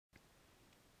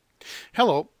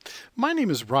Hello, my name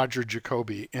is Roger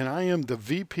Jacoby, and I am the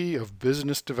VP of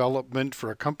Business Development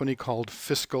for a company called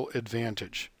Fiscal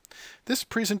Advantage. This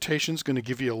presentation is going to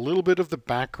give you a little bit of the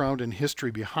background and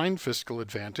history behind Fiscal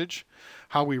Advantage,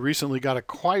 how we recently got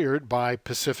acquired by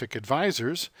Pacific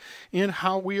Advisors, and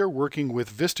how we are working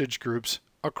with Vistage groups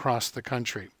across the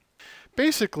country.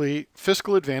 Basically,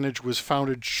 Fiscal Advantage was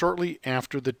founded shortly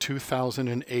after the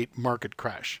 2008 market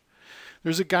crash.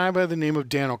 There's a guy by the name of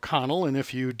Dan O'Connell, and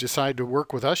if you decide to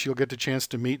work with us, you'll get the chance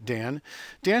to meet Dan.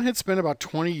 Dan had spent about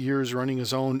 20 years running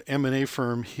his own M&A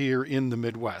firm here in the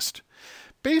Midwest.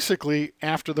 Basically,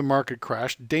 after the market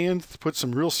crash, Dan put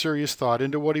some real serious thought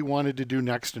into what he wanted to do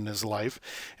next in his life,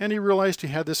 and he realized he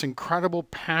had this incredible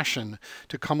passion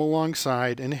to come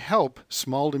alongside and help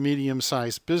small to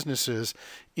medium-sized businesses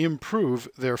improve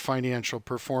their financial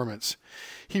performance.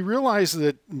 He realized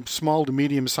that small to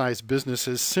medium-sized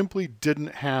businesses simply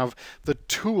didn't have the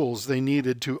tools they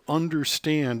needed to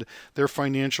understand their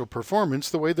financial performance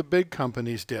the way the big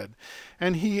companies did.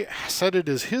 And he set it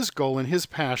as his goal and his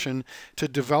passion to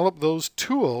develop those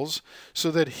tools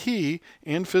so that he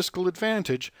and Fiscal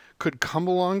Advantage could come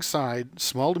alongside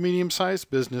small to medium-sized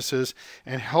businesses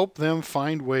and help them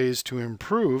find ways to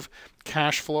improve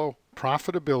cash flow,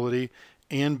 profitability,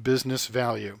 and business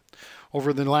value.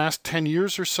 Over the last 10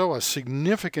 years or so, a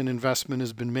significant investment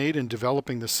has been made in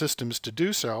developing the systems to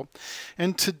do so.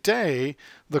 And today,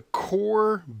 the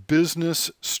core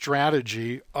business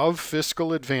strategy of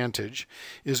Fiscal Advantage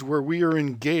is where we are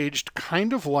engaged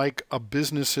kind of like a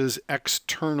business's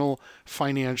external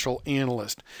financial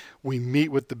analyst. We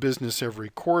meet with the business every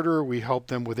quarter. We help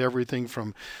them with everything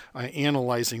from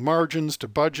analyzing margins to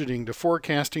budgeting to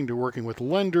forecasting to working with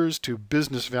lenders to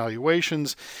business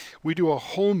valuations. We do a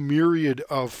whole myriad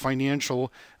of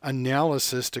financial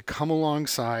analysis to come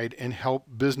alongside and help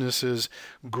businesses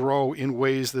grow in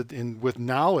ways that with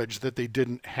knowledge that they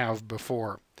didn't have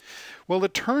before. Well,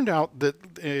 it turned out that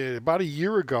about a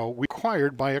year ago, we were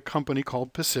acquired by a company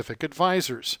called Pacific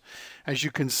Advisors. As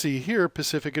you can see here,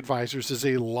 Pacific Advisors is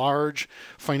a large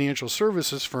financial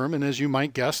services firm, and as you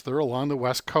might guess, they're along the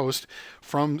West Coast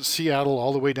from Seattle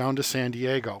all the way down to San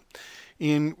Diego.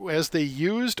 And as they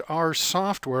used our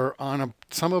software on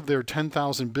some of their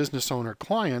 10,000 business owner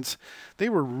clients, they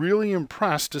were really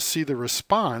impressed to see the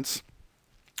response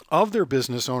of their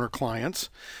business owner clients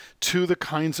to the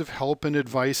kinds of help and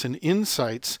advice and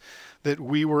insights that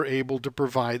we were able to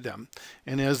provide them.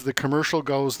 And as the commercial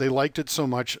goes, they liked it so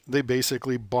much, they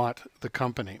basically bought the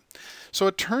company. So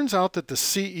it turns out that the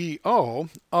CEO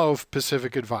of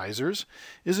Pacific Advisors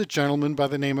is a gentleman by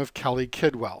the name of Kelly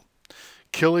Kidwell.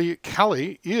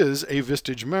 Kelly is a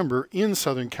Vistage member in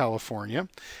Southern California,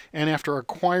 and after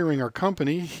acquiring our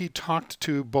company, he talked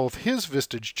to both his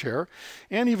Vistage chair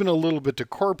and even a little bit to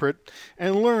corporate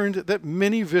and learned that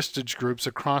many Vistage groups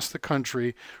across the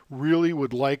country really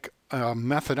would like a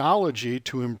methodology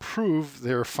to improve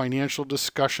their financial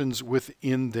discussions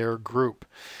within their group.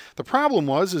 The problem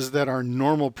is that our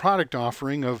normal product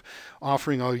offering of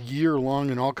offering a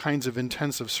year-long and all kinds of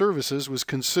intensive services was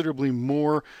considerably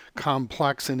more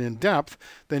complex and in-depth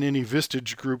than any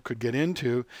Vistage group could get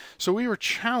into. So we were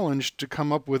challenged to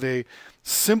come up with a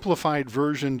simplified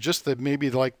version, just that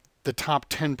maybe like the top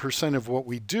 10% of what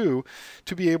we do,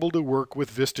 to be able to work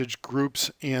with Vistage groups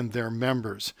and their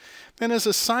members. And as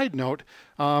a side note,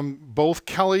 both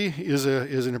Kelly is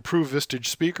an approved Vistage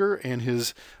speaker, and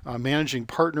his managing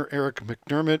partner, Eric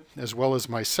McDermott, as well as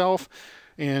myself.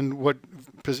 And what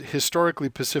historically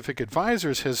Pacific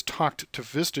Advisors has talked to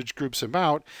Vistage groups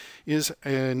about is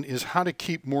how to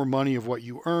keep more money of what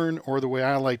you earn, or the way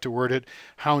I like to word it,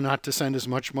 how not to send as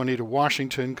much money to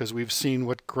Washington, because we've seen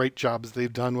what great jobs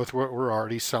they've done with what we're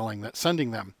already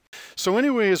sending them. So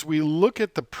anyway, as we look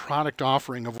at the product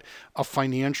offering of a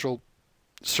financial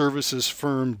services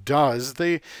firm does,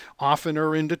 they often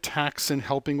are into tax and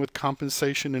helping with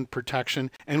compensation and protection.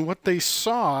 And what they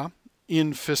saw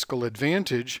in Fiscal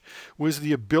Advantage was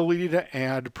the ability to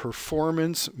add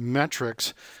performance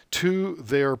metrics to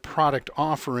their product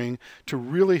offering to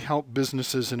really help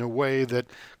businesses in a way that,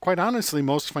 quite honestly,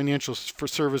 most financial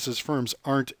services firms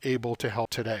aren't able to help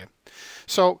today.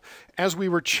 So as we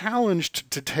were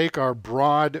challenged to take our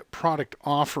broad product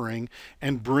offering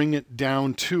and bring it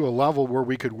down to a level where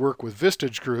we could work with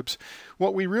Vistage groups,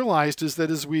 what we realized is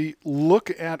that as we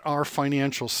look at our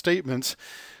financial statements,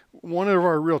 one of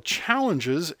our real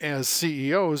challenges as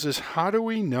CEOs is how do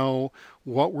we know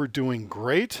what we're doing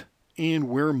great and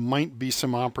where might be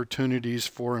some opportunities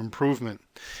for improvement.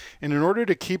 And in order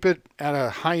to keep it at a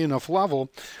high enough level,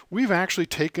 we've actually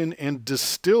taken and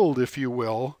distilled, if you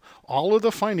will, all of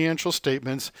the financial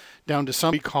statements down to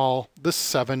something we call the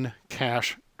 7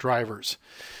 cash drivers.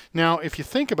 Now, if you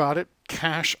think about it,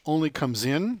 cash only comes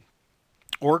in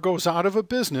or goes out of a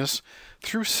business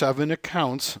through 7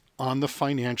 accounts on the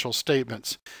financial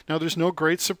statements. Now, there's no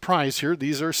great surprise here.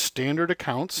 These are standard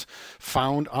accounts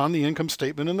found on the income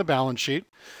statement and the balance sheet.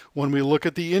 When we look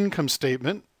at the income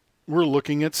statement, we're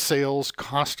looking at sales,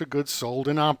 cost of goods sold,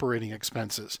 and operating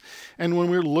expenses. And when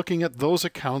we're looking at those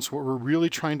accounts, what we're really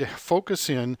trying to focus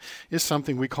in is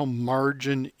something we call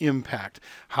margin impact.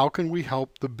 How can we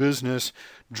help the business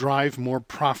drive more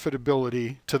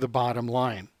profitability to the bottom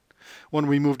line? When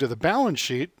we move to the balance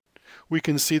sheet, we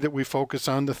can see that we focus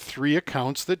on the 3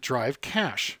 accounts that drive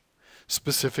cash,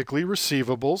 specifically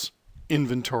receivables,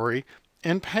 inventory,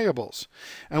 and payables.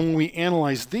 And when we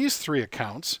analyze these 3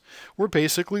 accounts, we're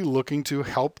basically looking to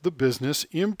help the business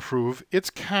improve its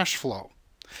cash flow.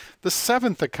 The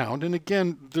 7th account, and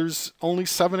again, there's only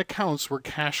 7 accounts where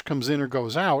cash comes in or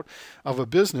goes out of a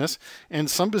business,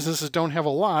 and some businesses don't have a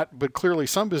lot, but clearly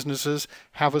some businesses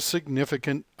have a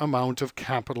significant amount of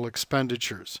capital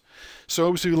expenditures.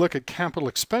 So as we look at capital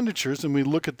expenditures and we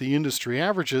look at the industry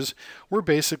averages, we're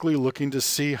basically looking to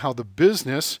see how the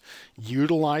business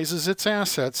utilizes its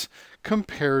assets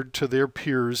compared to their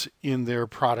peers in their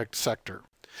product sector.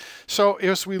 So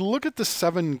as we look at the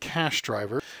 7 cash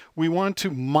drivers, we want to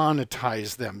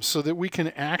monetize them so that we can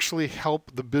actually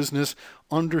help the business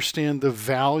understand the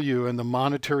value and the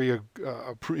monetary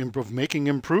of making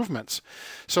improvements.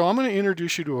 So I'm going to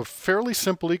introduce you to a fairly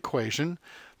simple equation.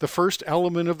 The first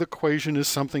element of the equation is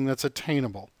something that's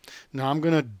attainable. Now I'm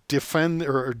going to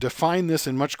define this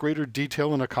in much greater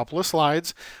detail in a couple of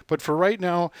slides, but for right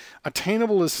now,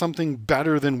 attainable is something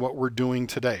better than what we're doing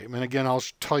today. And again, I'll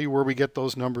tell you where we get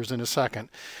those numbers in a second.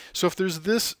 So if there's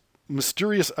this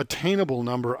mysterious attainable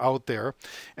number out there,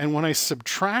 and when I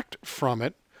subtract from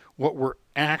it what we're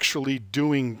actually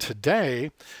doing today,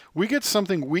 we get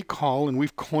something we call, and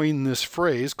we've coined this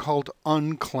phrase, called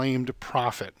unclaimed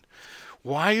profit.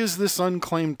 Why is this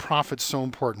unclaimed profit so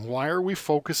important? Why are we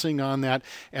focusing on that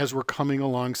as we're coming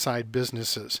alongside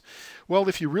businesses? Well,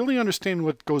 if you really understand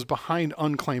what goes behind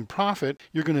unclaimed profit,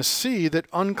 you're going to see that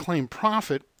unclaimed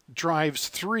profit drives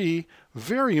 3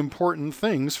 very important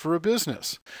things for a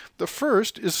business. The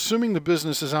first is assuming the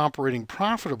business is operating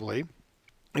profitably.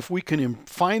 If we can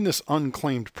find this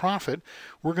unclaimed profit,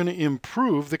 we're going to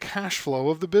improve the cash flow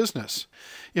of the business.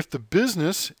 If the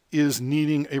business is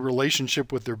needing a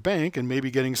relationship with their bank and maybe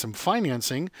getting some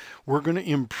financing, we're going to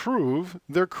improve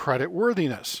their credit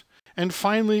worthiness. And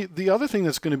finally, the other thing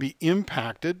that's going to be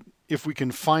impacted, if we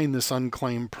can find this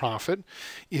unclaimed profit,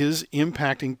 is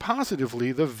impacting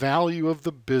positively the value of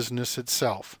the business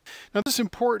itself. Now, this is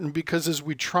important because as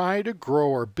we try to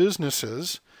grow our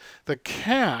businesses, the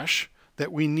cash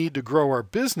that we need to grow our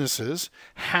businesses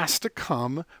has to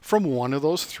come from one of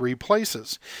those 3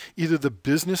 places. Either the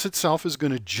business itself is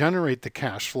going to generate the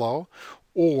cash flow,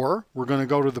 or we're going to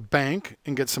go to the bank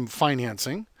and get some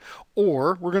financing,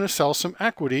 or we're going to sell some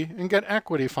equity and get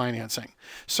equity financing.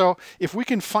 So if we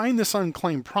can find this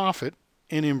unclaimed profit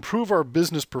and improve our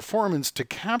business performance to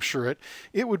capture it,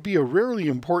 it would be a really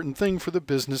important thing for the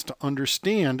business to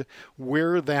understand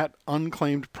where that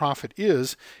unclaimed profit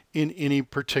is in any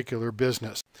particular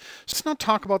business. So let's now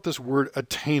talk about this word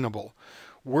attainable.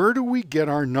 Where do we get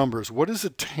our numbers? What does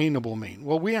attainable mean?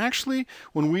 Well, we actually,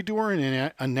 when we do our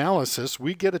analysis,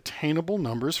 we get attainable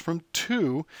numbers from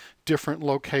 2 different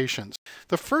locations.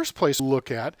 The first place we look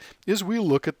at is we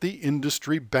look at the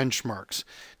industry benchmarks.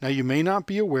 Now, you may not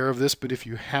be aware of this, but if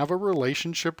you have a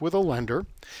relationship with a lender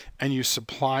and you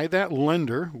supply that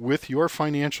lender with your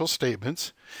financial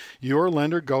statements, your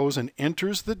lender goes and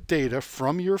enters the data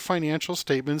from your financial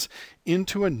statements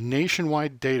into a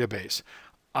nationwide database.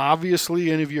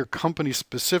 Obviously, any of your company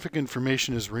specific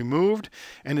information is removed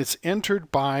and it's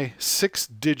entered by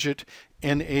 6-digit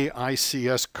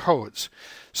NAICS codes.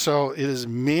 So it is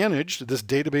managed, this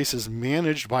database is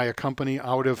managed by a company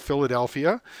out of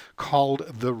Philadelphia called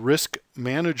the Risk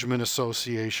Management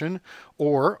Association,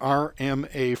 or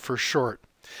RMA for short.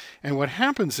 And what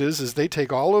happens is they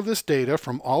take all of this data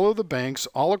from all of the banks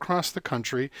all across the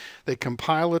country, they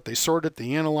compile it, they sort it,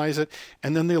 they analyze it,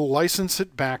 and then they license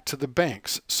it back to the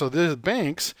banks. So the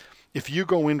banks, if you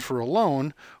go in for a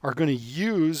loan, are going to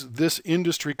use this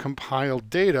industry compiled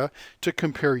data to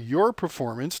compare your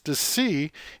performance to see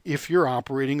if you're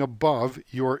operating above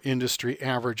your industry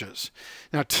averages.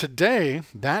 Now today,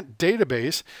 that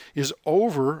database is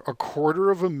over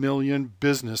 250,000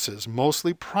 businesses,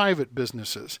 mostly private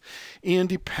businesses. And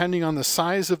depending on the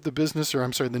size of the business, or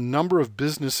I'm sorry, the number of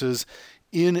businesses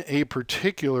in a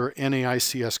particular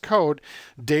NAICS code,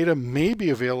 data may be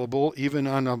available even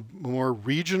on a more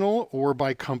regional or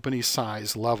by company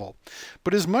size level.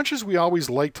 But as much as we always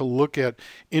like to look at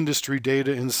industry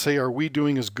data and say, are we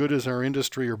doing as good as our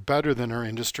industry or better than our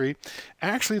industry?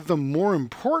 Actually, the more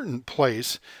important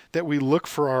place that we look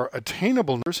for our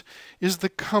attainable numbers is the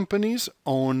company's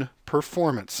own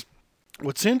performance.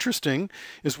 What's interesting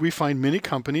is we find many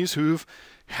companies who've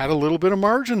had a little bit of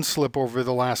margin slip over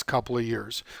the last couple of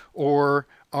years, or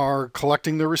are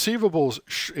collecting their receivables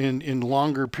in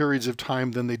longer periods of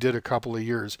time than they did a couple of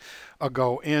years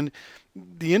ago. And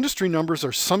the industry numbers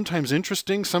are sometimes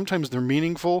interesting, sometimes they're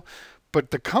meaningful,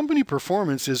 but the company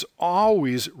performance is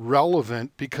always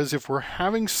relevant, because if we're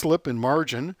having slip in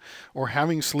margin or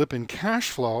having slip in cash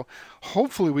flow,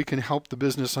 hopefully we can help the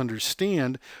business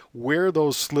understand where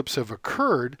those slips have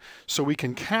occurred so we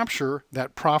can capture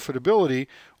that profitability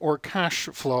or cash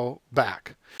flow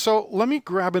back. So let me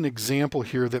grab an example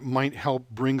here that might help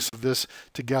bring this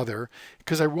together,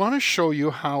 because I want to show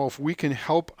you how if we can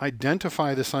help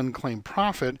identify this unclaimed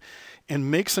profit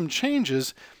and make some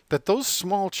changes, that those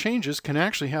small changes can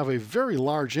actually have a very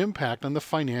large impact on the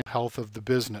financial health of the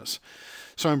business.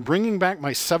 So I'm bringing back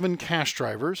my 7 cash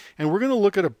drivers, and we're going to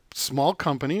look at a small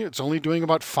company. It's only doing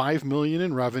about $5 million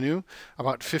in revenue,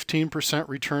 about 15%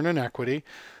 return on equity.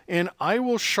 And I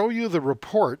will show you the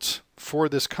reports for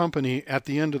this company at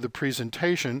the end of the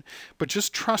presentation, but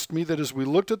just trust me that as we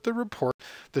looked at the report,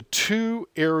 the 2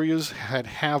 areas that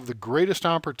have the greatest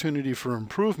opportunity for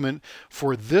improvement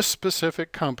for this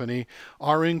specific company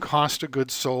are in cost of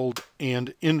goods sold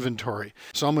and inventory.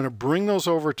 So I'm going to bring those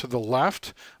over to the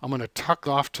left, I'm going to tuck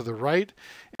off to the right,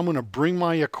 I'm going to bring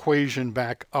my equation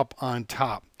back up on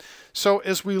top. So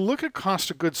as we look at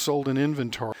cost of goods sold and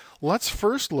inventory, let's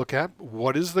first look at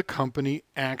what is the company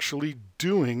actually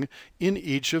doing in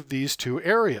each of these 2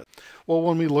 areas. Well,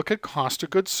 when we look at cost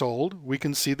of goods sold, we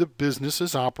can see the business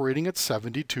is operating at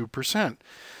 72%.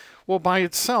 Well, by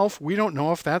itself, we don't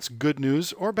know if that's good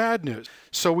news or bad news.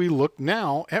 So we look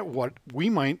now at what we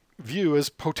might view as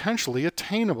potentially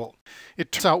attainable.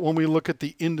 It turns out when we look at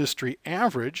the industry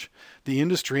average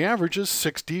is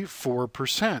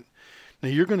 64%. Now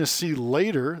you're going to see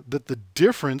later that the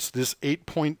difference, this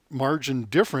 8-point margin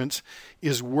difference,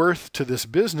 is worth to this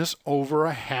business over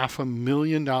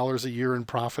 $500,000 a year in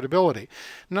profitability.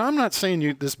 Now I'm not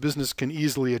saying this business can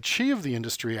easily achieve the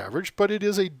industry average, but it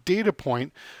is a data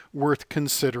point worth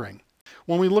considering.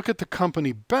 When we look at the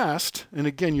company best, and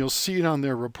again you'll see it on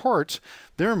their reports,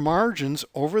 their margins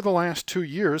over the last 2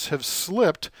 years have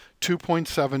slipped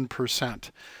 2.7%.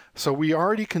 So we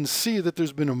already can see that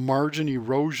there's been a margin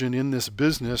erosion in this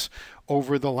business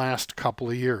over the last couple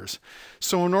of years.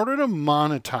 So in order to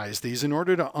monetize these, in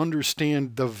order to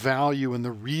understand the value and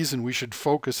the reason we should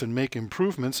focus and make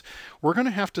improvements, we're going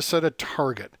to have to set a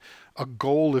target, a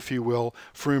goal, if you will,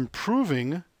 for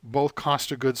improving both cost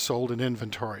of goods sold and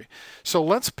inventory. So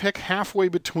let's pick halfway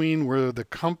between where the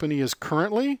company is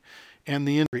currently and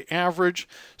the industry average.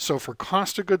 So for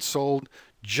cost of goods sold,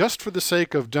 just for the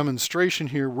sake of demonstration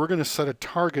here, we're going to set a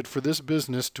target for this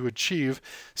business to achieve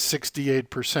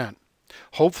 68%.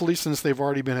 Hopefully, since they've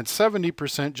already been at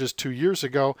 70% just 2 years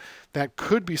ago, that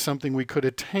could be something we could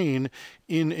attain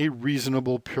in a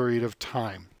reasonable period of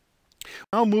time.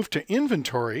 I'll move to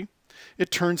inventory.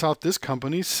 It turns out this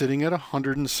company's sitting at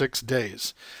 106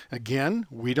 days. Again,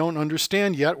 we don't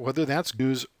understand yet whether that's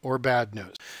news or bad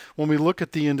news. When we look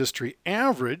at the industry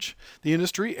average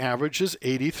is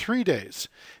 83 days.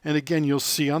 And again, you'll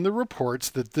see on the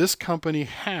reports that this company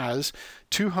has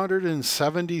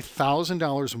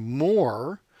 $270,000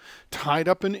 more tied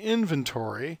up in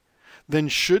inventory than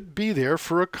should be there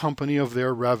for a company of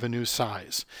their revenue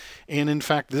size. And in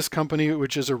fact, this company,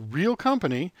 which is a real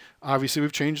company, obviously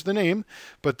we've changed the name,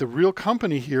 but the real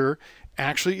company here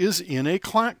actually is in a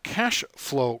cash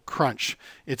flow crunch.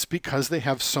 It's because they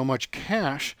have so much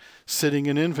cash sitting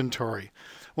in inventory.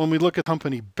 When we look at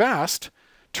company best,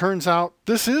 turns out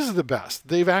this is the best.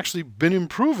 They've actually been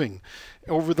improving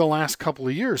over the last couple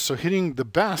of years. So hitting the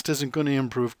best isn't going to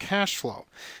improve cash flow.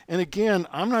 And again,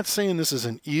 I'm not saying this is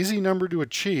an easy number to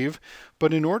achieve,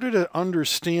 but in order to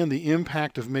understand the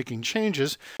impact of making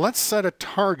changes, let's set a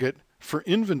target for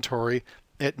inventory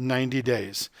at 90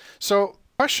 days. So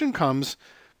the question comes,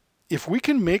 if we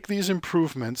can make these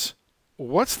improvements,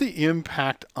 what's the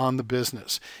impact on the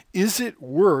business? Is it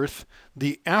worth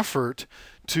the effort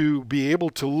to be able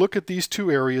to look at these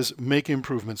 2 areas, make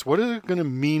improvements? What is it going to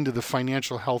mean to the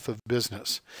financial health of the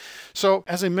business? So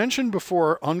as I mentioned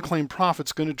before, unclaimed profit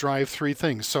is going to drive 3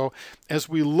 things. So as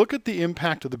we look at the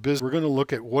impact of the business, we're going to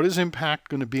look at what is impact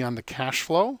going to be on the cash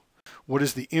flow, What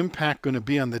is the impact going to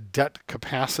be on the debt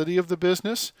capacity of the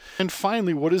business? And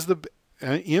finally, what is the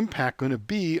impact going to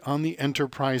be on the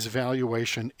enterprise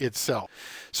valuation itself?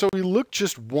 So we look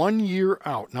just 1 year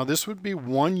out. Now this would be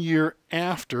 1 year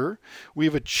after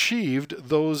we've achieved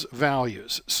those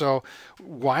values. So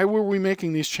why were we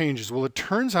making these changes? Well, it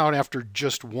turns out after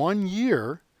just 1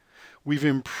 year, we've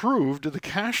improved the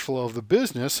cash flow of the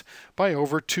business by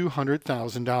over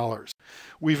 $200,000.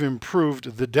 We've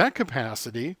improved the debt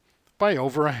capacity by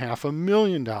over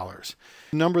 $500,000.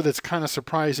 The number that's kind of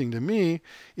surprising to me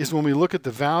is when we look at the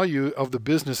value of the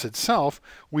business itself,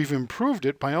 we've improved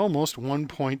it by almost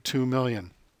 $1.2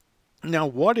 million. Now,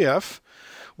 what if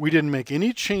we didn't make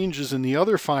any changes in the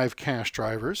other 5 cash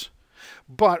drivers,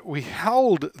 but we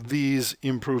held these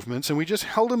improvements and we just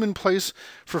held them in place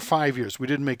for 5 years? We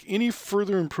didn't make any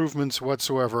further improvements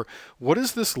whatsoever. What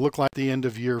does this look like at the end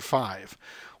of year 5?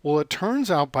 Well, it turns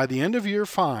out by the end of year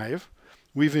 5,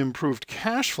 we've improved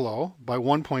cash flow by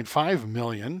 $1.5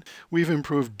 million. We've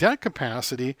improved debt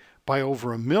capacity by over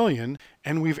 $1 million,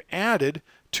 and we've added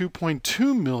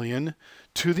 $2.2 million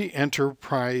to the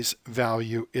enterprise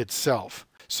value itself.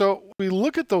 So we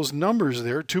look at those numbers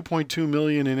there, 2.2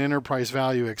 million in enterprise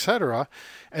value, etc.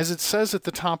 As it says at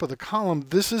the top of the column,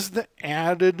 this is the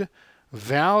added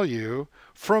value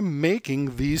from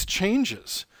making these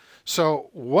changes.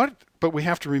 But we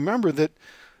have to remember that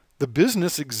the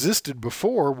business existed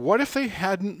before. What if they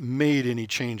hadn't made any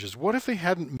changes? What if they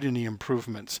hadn't made any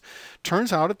improvements?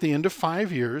 Turns out at the end of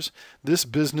 5 years, this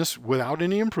business without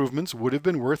any improvements would have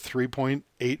been worth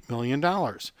 $3.8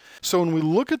 million. So when we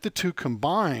look at the two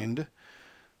combined,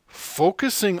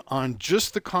 focusing on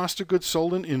just the cost of goods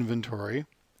sold and inventory,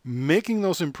 making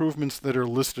those improvements that are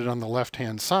listed on the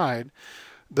left-hand side,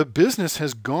 the business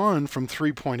has gone from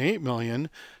 $3.8 million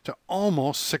to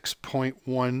almost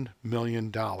 $6.1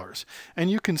 million.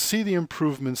 And you can see the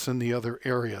improvements in the other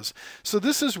areas. So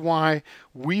this is why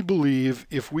we believe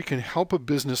if we can help a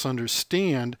business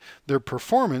understand their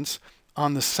performance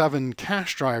on the 7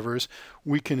 cash drivers,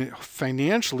 we can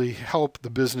financially help the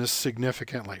business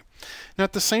significantly. Now,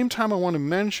 at the same time, I want to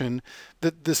mention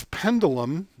that this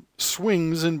pendulum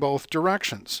swings in both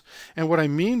directions. And what I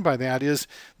mean by that is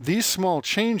these small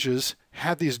changes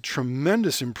had these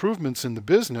tremendous improvements in the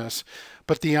business,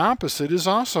 but the opposite is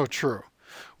also true.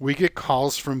 We get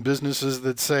calls from businesses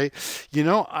that say, you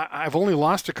know, I've only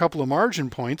lost a couple of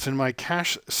margin points and my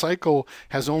cash cycle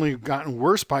has only gotten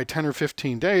worse by 10 or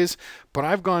 15 days, but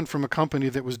I've gone from a company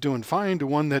that was doing fine to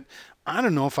one that I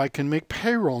don't know if I can make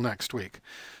payroll next week.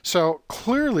 So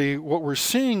clearly what we're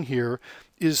seeing here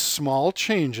is small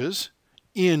changes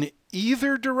in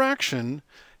either direction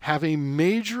have a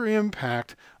major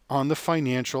impact on the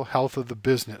financial health of the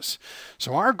business.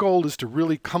 So our goal is to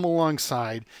really come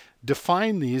alongside,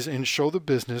 define these, and show the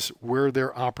business where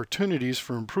their opportunities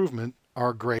for improvement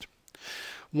are great.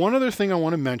 One other thing I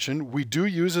want to mention, we do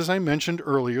use, as I mentioned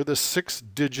earlier, the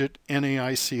 6-digit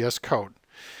NAICS code.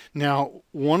 Now,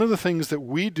 one of the things that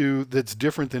we do that's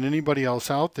different than anybody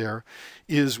else out there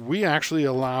is we actually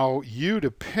allow you to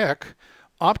pick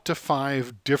up to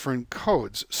 5 different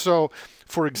codes. So,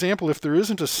 for example, if there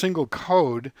isn't a single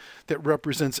code that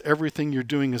represents everything you're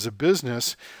doing as a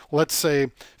business, let's say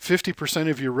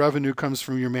 50% of your revenue comes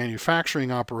from your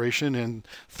manufacturing operation and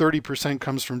 30%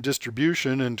 comes from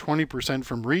distribution and 20%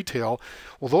 from retail.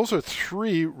 Well, those are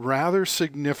 3 rather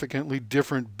significantly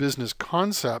different business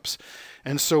concepts.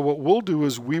 And so what we'll do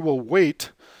is we will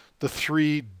weight the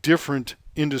 3 different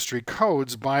industry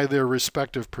codes by their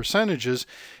respective percentages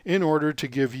in order to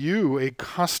give you a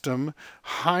custom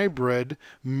hybrid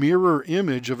mirror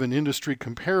image of an industry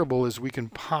comparable as we can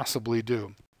possibly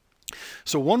do.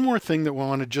 So one more thing that we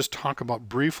want to just talk about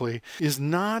briefly is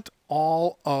not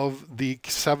all of the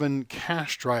 7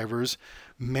 cash drivers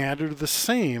matter the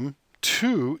same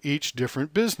to each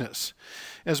different business.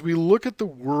 As we look at the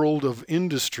world of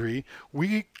industry,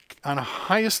 we, on a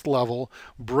highest level,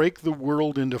 break the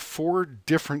world into 4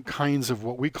 different kinds of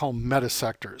what we call meta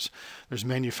sectors. There's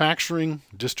manufacturing,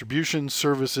 distribution,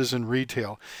 services, and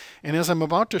retail. And as I'm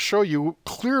about to show you,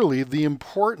 clearly the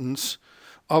importance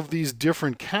of these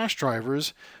different cash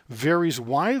drivers varies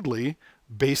widely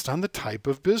based on the type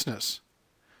of business.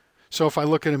 So if I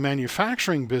look at a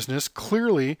manufacturing business,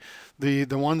 clearly the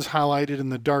ones highlighted in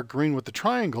the dark green with the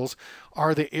triangles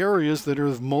are the areas that are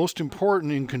most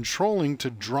important in controlling to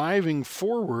driving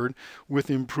forward with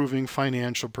improving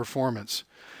financial performance.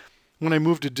 When I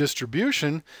move to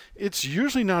distribution, it's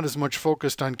usually not as much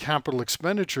focused on capital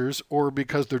expenditures, or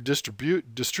because they're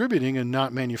distributing and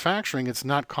not manufacturing, it's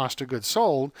not cost of goods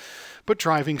sold, but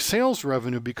driving sales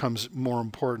revenue becomes more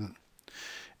important.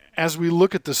 As we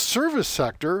look at the service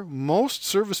sector, most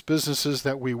service businesses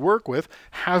that we work with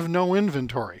have no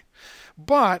inventory.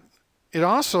 But it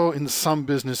also, in some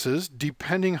businesses,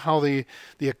 depending how the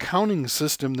accounting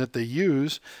system that they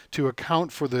use to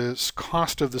account for the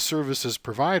cost of the services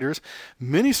providers,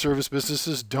 many service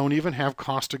businesses don't even have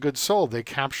cost of goods sold. They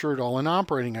capture it all in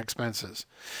operating expenses.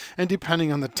 And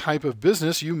depending on the type of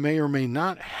business, you may or may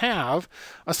not have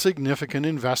a significant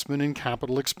investment in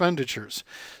capital expenditures.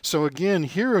 So again,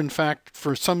 here, in fact,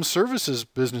 for some services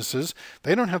businesses,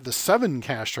 they don't have the 7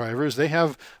 cash drivers, they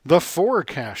have the 4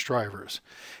 cash drivers.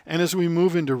 And as we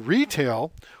move into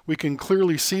retail, we can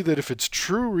clearly see that if it's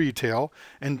true retail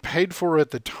and paid for at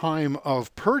the time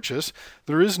of purchase,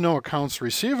 there is no accounts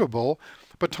receivable.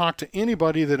 But talk to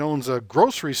anybody that owns a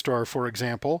grocery store, for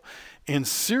example, and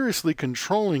seriously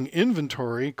controlling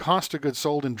inventory, cost of goods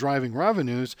sold, and driving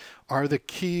revenues are the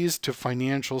keys to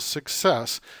financial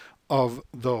success of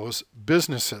those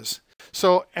businesses.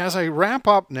 So as I wrap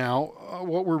up now,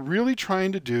 what we're really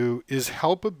trying to do is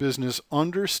help a business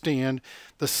understand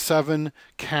the 7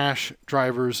 cash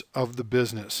drivers of the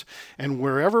business. And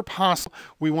wherever possible,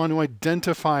 we want to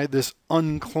identify this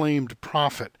unclaimed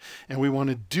profit. And we want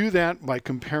to do that by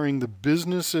comparing the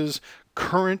business's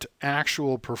current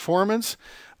actual performance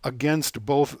against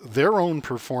both their own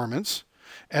performance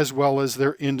as well as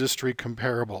their industry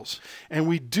comparables. And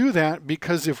we do that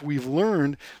because if we've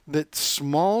learned that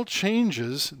small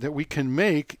changes that we can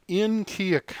make in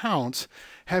key accounts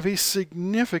have a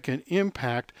significant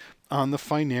impact on the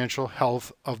financial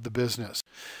health of the business.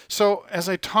 So as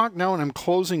I talk now and I'm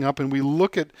closing up and we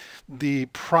look at the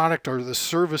product or the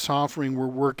service offering we're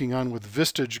working on with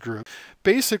Vistage Group,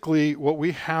 basically what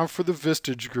we have for the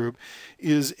Vistage Group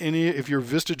is if your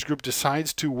Vistage Group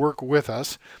decides to work with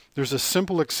us, there's a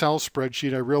simple Excel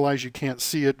spreadsheet. I realize you can't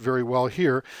see it very well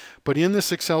here, but in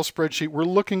this Excel spreadsheet, we're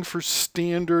looking for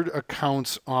standard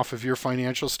accounts off of your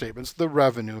financial statements, the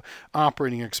revenue,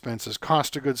 operating expenses,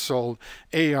 cost of goods sold,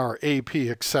 AR, AP,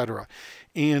 etc.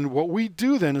 And what we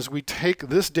do then is we take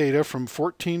this data from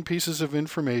 14 pieces of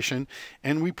information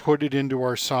and we put it into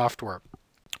our software.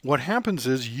 What happens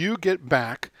is you get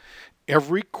back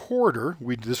every quarter,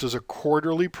 this is a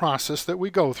quarterly process that we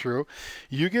go through,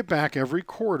 you get back every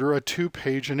quarter a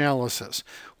 2-page analysis.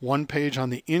 1 page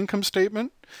on the income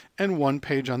statement and 1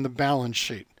 page on the balance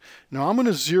sheet. Now I'm going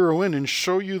to zero in and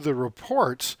show you the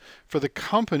reports for the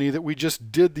company that we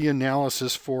just did the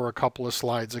analysis for a couple of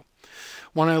slides ago.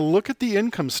 When I look at the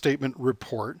income statement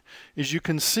report, as you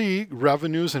can see,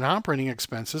 revenues and operating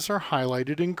expenses are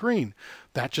highlighted in green.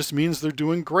 That just means they're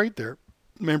doing great there.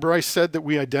 Remember I said that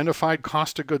we identified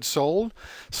cost of goods sold?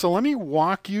 So let me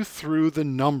walk you through the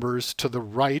numbers to the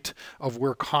right of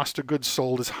where cost of goods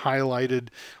sold is highlighted.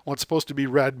 Well, it's supposed to be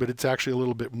red, but it's actually a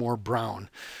little bit more brown.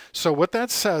 So what that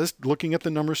says, looking at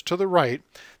the numbers to the right,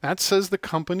 that says the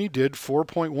company did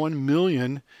 $4.1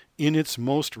 million in its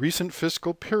most recent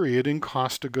fiscal period in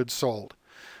cost of goods sold.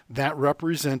 That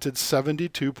represented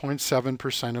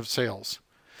 72.7% of sales.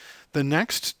 The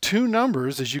next 2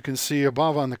 numbers, as you can see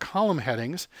above on the column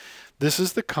headings, this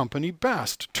is the company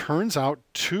best. Turns out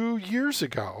 2 years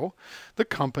ago, the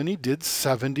company did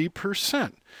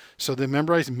 70%. So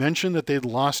remember I mentioned that they'd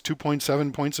lost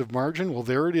 2.7 points of margin? Well,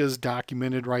 there it is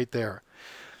documented right there.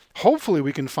 Hopefully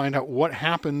we can find out what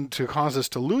happened to cause us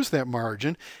to lose that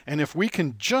margin, and if we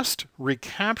can just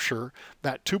recapture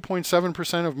that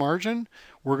 2.7% of margin,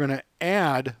 we're going to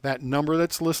add that number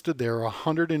that's listed there,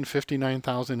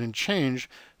 159,000 and change,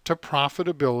 to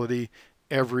profitability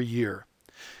every year.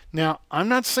 Now, I'm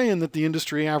not saying that the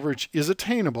industry average is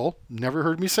attainable, never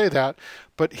heard me say that,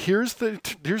 but here's the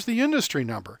industry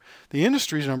number. The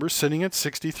industry's number is sitting at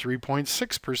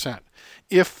 63.6%.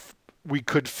 If we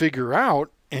could figure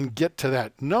out and get to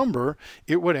that number,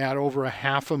 it would add over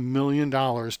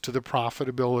 $500,000 to the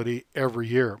profitability every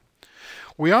year.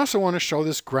 We also want to show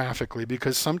this graphically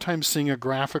because sometimes seeing it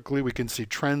graphically we can see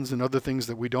trends and other things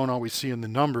that we don't always see in the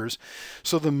numbers.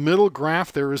 So the middle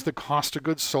graph there is the cost of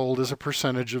goods sold as a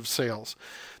percentage of sales.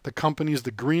 The company is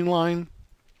the green line,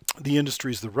 the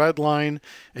industry is the red line.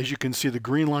 As you can see, the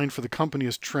green line for the company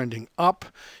is trending up.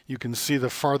 You can see the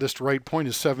farthest right point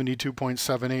is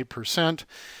 72.78%.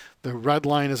 The red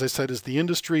line, as I said, is the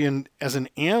industry, and as an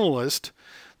analyst,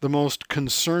 the most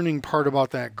concerning part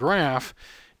about that graph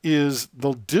is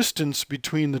the distance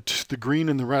between the green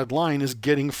and the red line is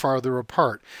getting farther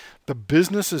apart. The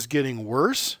business is getting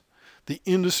worse, the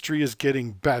industry is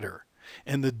getting better,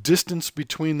 and the distance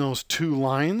between those 2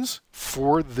 lines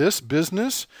for this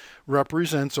business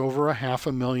represents over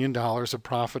 $500,000 of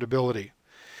profitability.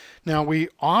 Now, we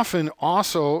often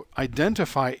also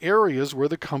identify areas where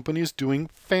the company is doing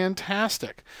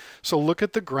fantastic. So look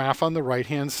at the graph on the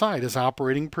right-hand side as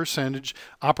operating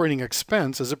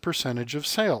expense as a percentage of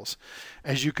sales.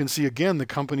 As you can see, again, the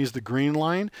company is the green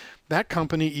line. That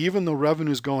company, even though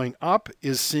revenue is going up,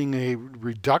 is seeing a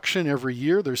reduction every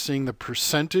year. They're seeing the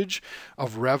percentage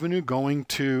of revenue going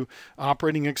to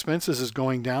operating expenses is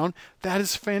going down. That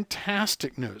is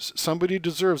fantastic news. Somebody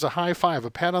deserves a high five, a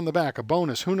pat on the back, a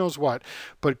bonus, who knows what.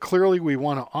 But clearly we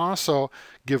want to also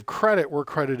give credit where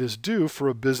credit is due for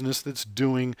a business that's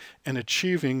doing and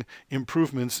achieving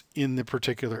improvements in the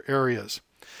particular areas.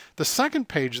 The second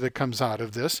page that comes out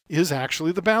of this is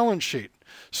actually the balance sheet.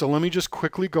 So let me just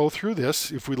quickly go through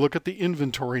this. If we look at the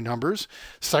inventory numbers,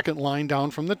 second line down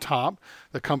from the top,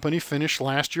 the company finished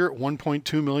last year at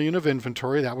 1.2 million of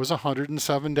inventory. That was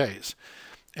 107 days.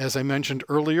 As I mentioned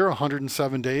earlier,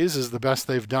 107 days is the best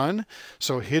they've done.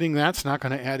 So hitting that's not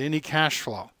going to add any cash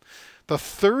flow. The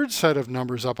third set of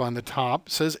numbers up on the top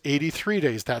says 83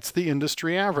 days. That's the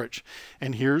industry average.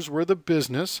 And here's where the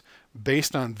business,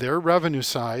 based on their revenue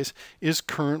size, is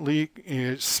currently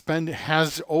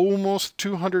has almost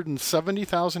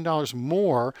 $270,000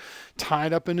 more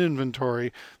tied up in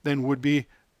inventory than would be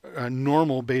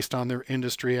normal based on their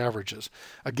industry averages.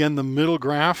 Again, the middle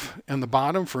graph and the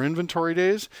bottom for inventory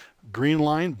days, green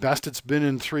line, best it's been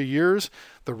in 3 years.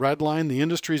 The red line, the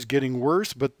industry is getting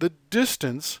worse, but the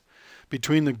distance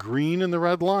between the green and the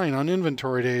red line on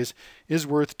inventory days is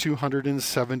worth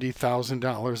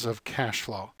 $270,000 of cash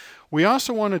flow. We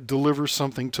also want to deliver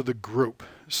something to the group.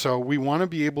 So we want to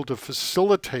be able to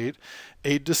facilitate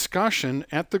a discussion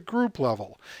at the group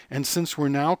level. And since we're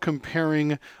now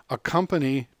comparing a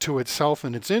company to itself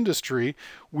and its industry,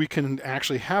 we can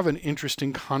actually have an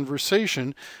interesting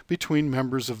conversation between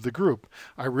members of the group.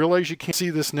 I realize you can't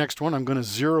see this next one. I'm going to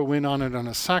zero in on it in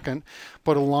a second.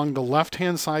 But along the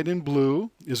left-hand side in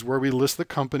blue is where we list the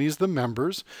companies, the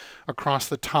members. Across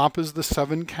the top is the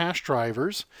 7 cash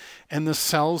drivers. And the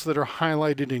cells that are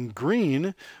highlighted in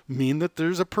green mean that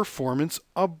there's a performance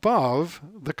above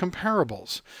the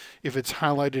comparables. If it's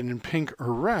highlighted in pink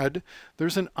or red,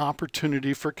 there's an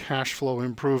opportunity for cash flow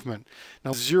improvement.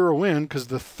 Now zero in, because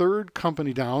the third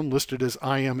company down listed as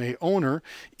I am a owner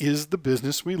is the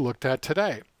business we looked at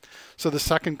today. So the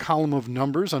second column of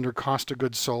numbers under cost of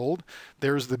goods sold,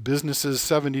 there's the business's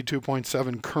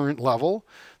 72.7 current level.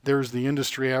 There's the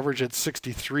industry average at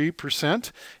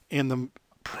 63% and the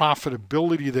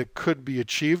profitability that could be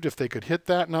achieved if they could hit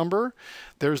that number.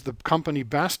 There's the company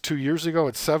best 2 years ago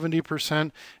at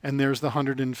 70%, and there's the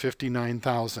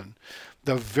 159,000.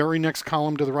 The very next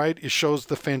column to the right, it shows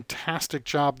the fantastic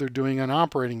job they're doing on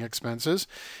operating expenses.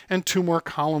 And 2 more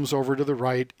columns over to the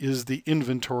right is the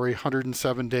inventory,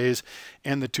 107 days,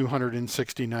 and the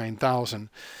 269,000.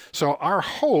 So our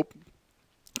hope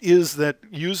is that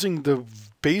using the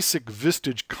basic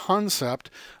Vistage concept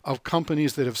of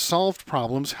companies that have solved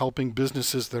problems, helping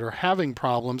businesses that are having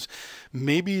problems,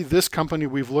 maybe this company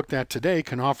we've looked at today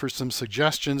can offer some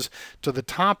suggestions to the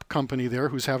top company there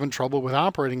who's having trouble with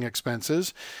operating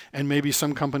expenses, and maybe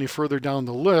some company further down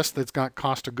the list that's got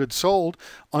cost of goods sold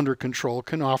under control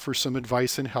can offer some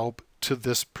advice and help to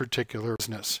this particular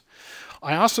business.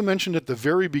 I also mentioned at the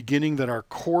very beginning that our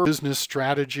core business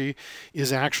strategy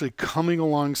is actually coming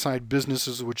alongside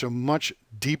businesses which are much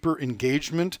deeper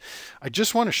engagement. I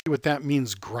just want to show you what that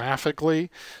means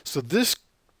graphically. So this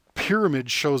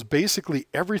pyramid shows basically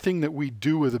everything that we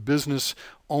do with a business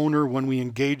owner when we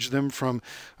engage them, from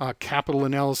capital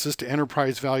analysis to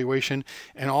enterprise valuation.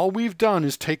 And all we've done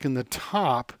is taken the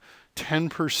top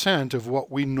 10% of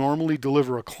what we normally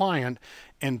deliver a client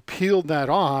and peeled that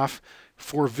off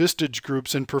for Vistage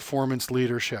groups and performance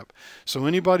leadership. So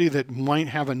anybody that might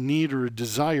have a need or a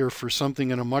desire for something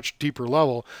in a much deeper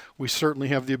level, we certainly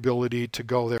have the ability to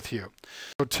go there with you.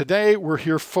 So today we're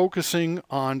here focusing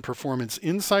on performance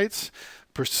insights,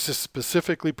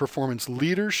 specifically performance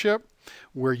leadership,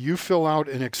 where you fill out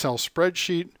an Excel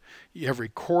spreadsheet. Every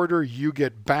quarter you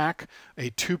get back a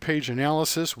 2-page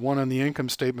analysis, one on the income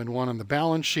statement, one on the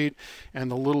balance sheet,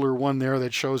 and the littler one there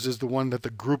that shows is the one that the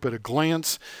group at a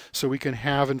glance, so we can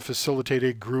have and facilitate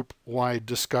a group-wide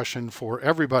discussion for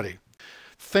everybody.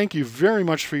 Thank you very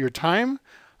much for your time.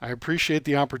 I appreciate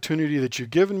the opportunity that you've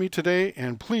given me today,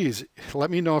 and please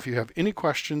let me know if you have any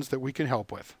questions that we can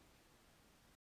help with.